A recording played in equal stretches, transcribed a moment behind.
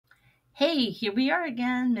Hey, here we are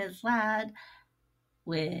again, Ms. Ladd,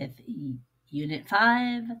 with Unit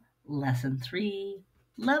 5, Lesson 3,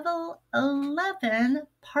 Level 11,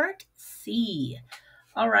 Part C.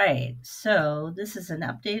 All right, so this is an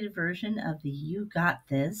updated version of the You Got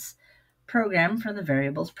This program for the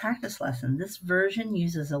variables practice lesson. This version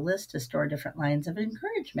uses a list to store different lines of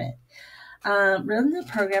encouragement. Run the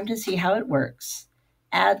program to see how it works.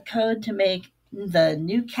 Add code to make the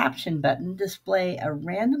new caption button display a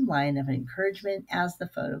random line of encouragement as the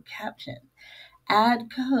photo caption. Add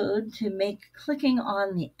code to make clicking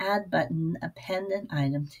on the add button append an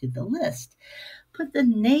item to the list. Put the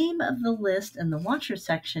name of the list in the watcher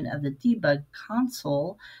section of the debug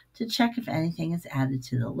console to check if anything is added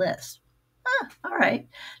to the list. All right.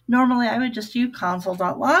 Normally I would just use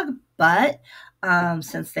console.log, but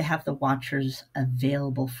since they have the watchers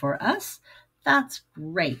available for us, that's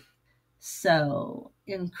great. So,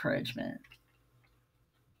 encouragement.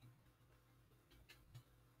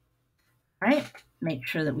 All right. Make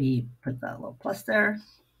sure that we put that little plus there.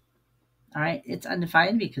 All right. It's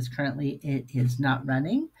undefined because currently it is not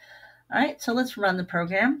running. All right. So let's run the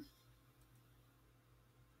program.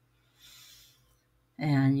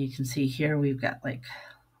 And you can see here we've got like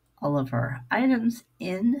all of our items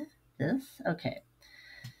in this. Okay.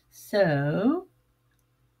 So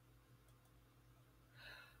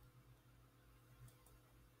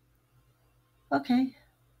okay.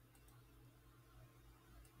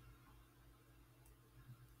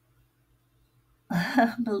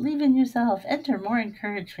 Believe in yourself. Enter more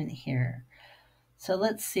encouragement here. So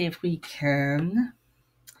let's see if we can.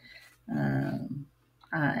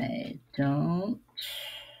 I don't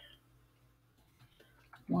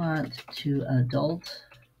want to adult.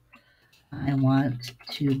 I want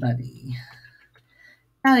to buddy.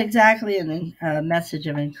 Not exactly a message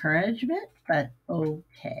of encouragement, but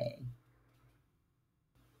okay.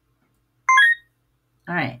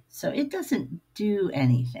 All right, so it doesn't do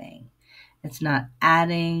anything. It's not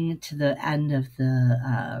adding to the end of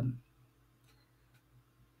the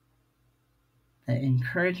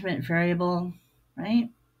encouragement variable, right?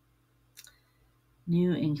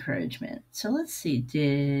 New encouragement. So let's see,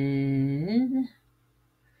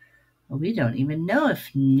 well, we don't even know if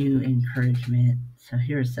new encouragement, so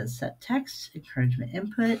here it says set text, encouragement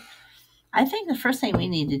input. I think the first thing we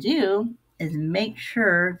need to do is make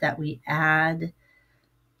sure that we add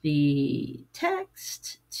the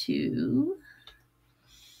text to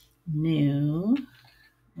new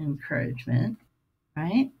encouragement,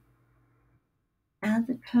 right? Add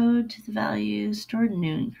the code to the value stored in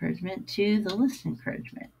new encouragement to the list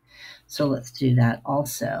encouragement. So let's do that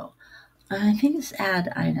also. I think it's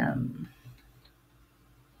add item.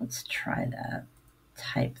 Let's try that.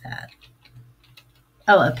 Type that.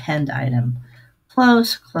 Oh, append item.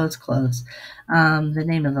 Close, close, close. The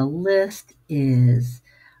name of the list is,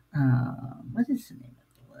 what is the name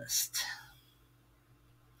of the list?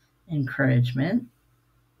 Encouragement.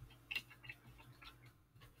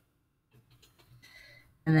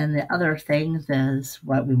 And then the other thing is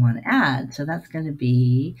what we want to add. So that's going to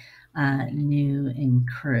be new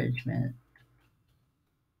encouragement.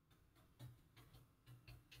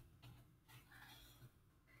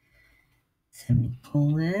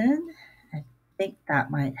 Semicolon. I think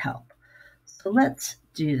that might help. So let's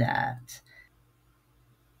do that.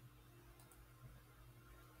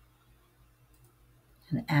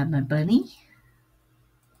 I'm going to add my bunny.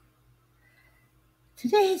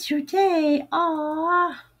 Today's your day.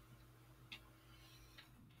 Aww.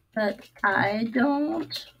 But I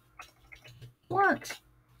don't want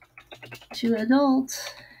to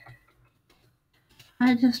adult.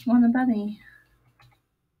 I just want a bunny.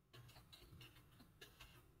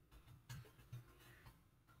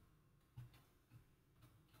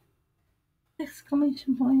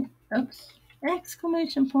 Exclamation point. Oops.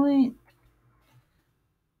 Exclamation point.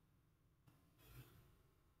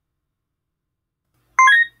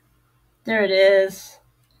 There it is.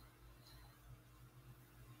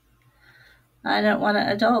 I don't want an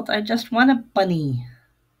adult. I just want a bunny.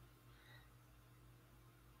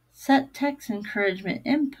 Set text encouragement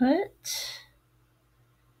input.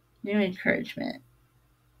 New encouragement.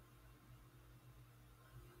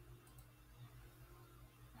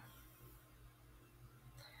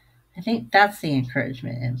 I think that's the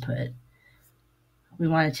encouragement input. We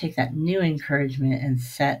want to take that new encouragement and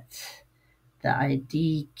set the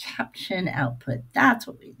ID caption output. That's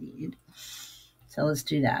what we need. So let's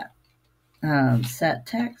do that. Set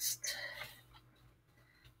text,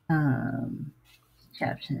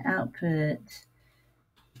 caption output,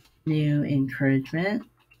 new encouragement.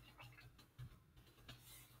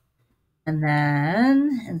 And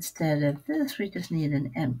then instead of this, we just need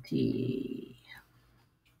an empty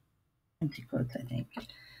quotes, I think.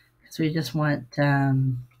 Because we just want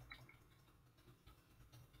the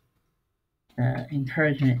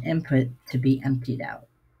encouragement input to be emptied out.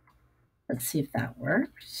 Let's see if that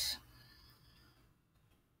works.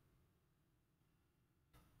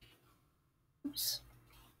 Oops.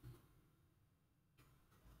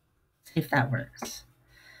 See if that works.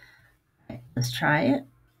 All right, let's try it.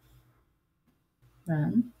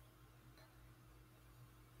 Run.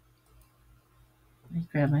 Let me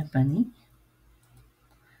grab my bunny.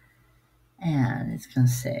 And it's going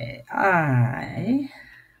to say, I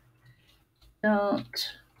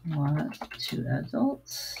don't want 2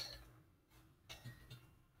 adults.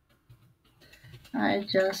 I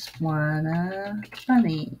just want a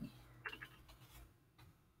bunny.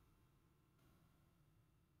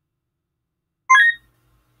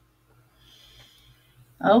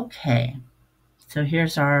 Okay, so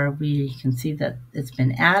here's we can see that it's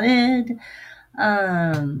been added.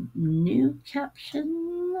 New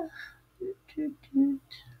caption.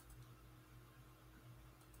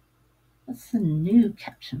 What's the new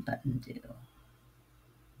caption button do?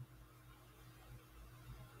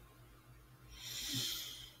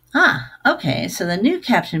 Okay, so the new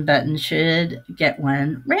caption button should get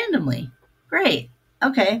one randomly. Great.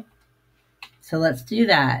 Okay, so let's do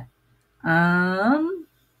that.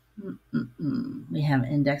 We have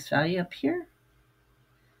index value up here.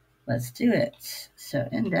 Let's do it. So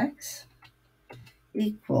index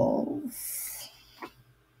equals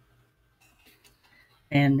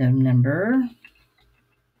random number.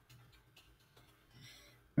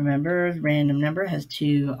 Remember, random number has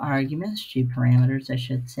 2 arguments, 2 parameters, I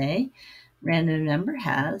should say. Random number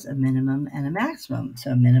has a minimum and a maximum.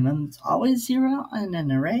 So minimum is always 0 in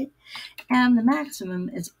an array, and the maximum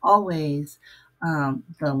is always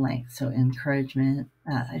the length. So encouragement,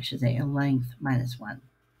 I should say a length minus 1.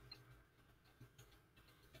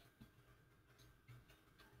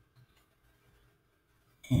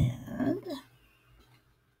 And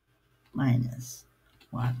minus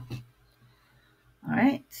 1. All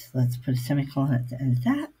right, let's put a semicolon at the end of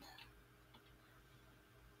that.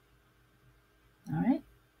 All right,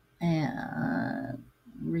 and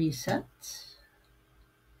reset.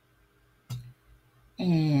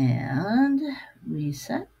 And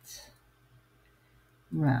reset.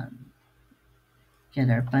 Run. Get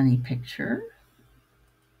our bunny picture.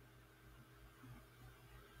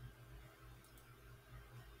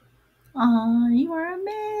 Oh, you are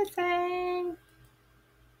amazing.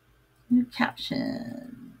 New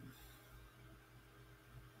caption.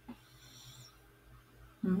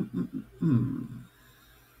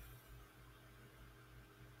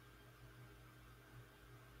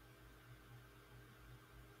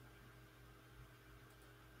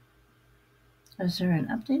 Is there an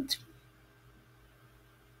update screen?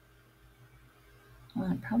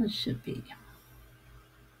 Well, it probably should be.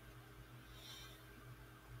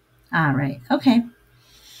 All right. Okay.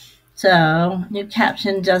 So new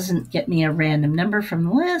caption doesn't get me a random number from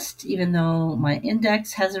the list, even though my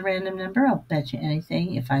index has a random number. I'll bet you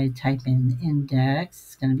anything. If I type in index,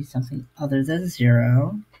 it's going to be something other than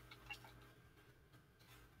 0.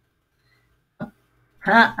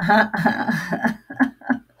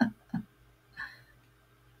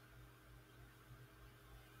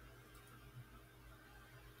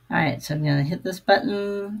 All right, so I'm going to hit this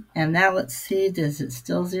button, and now let's see, does it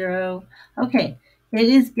still 0? Okay, it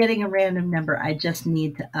is getting a random number. I just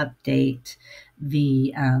need to update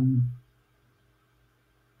the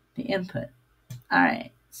input. All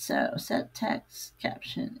right, so set text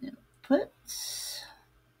caption input.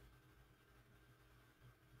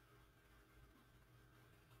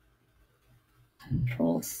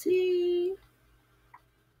 Control C.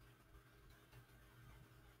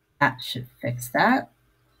 That should fix that.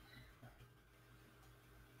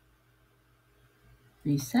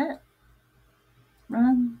 Reset.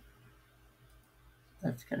 Run.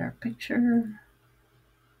 Let's get our picture.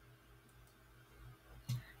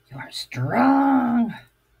 You are strong.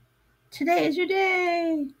 Today is your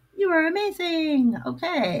day. You are amazing.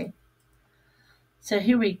 Okay. So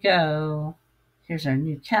here we go. Here's our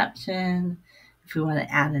new caption. If we want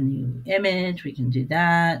to add a new image, we can do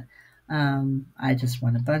that. I just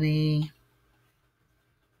want a bunny.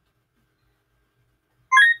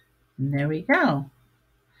 And there we go.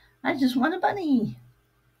 I just want a bunny.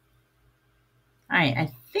 All right,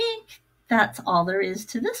 I think that's all there is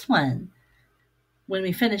to this one. When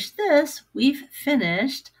we finish this, we've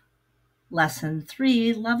finished Lesson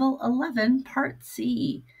 3, Level 11, Part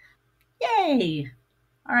C. Yay!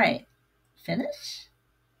 All right, finish,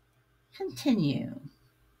 continue.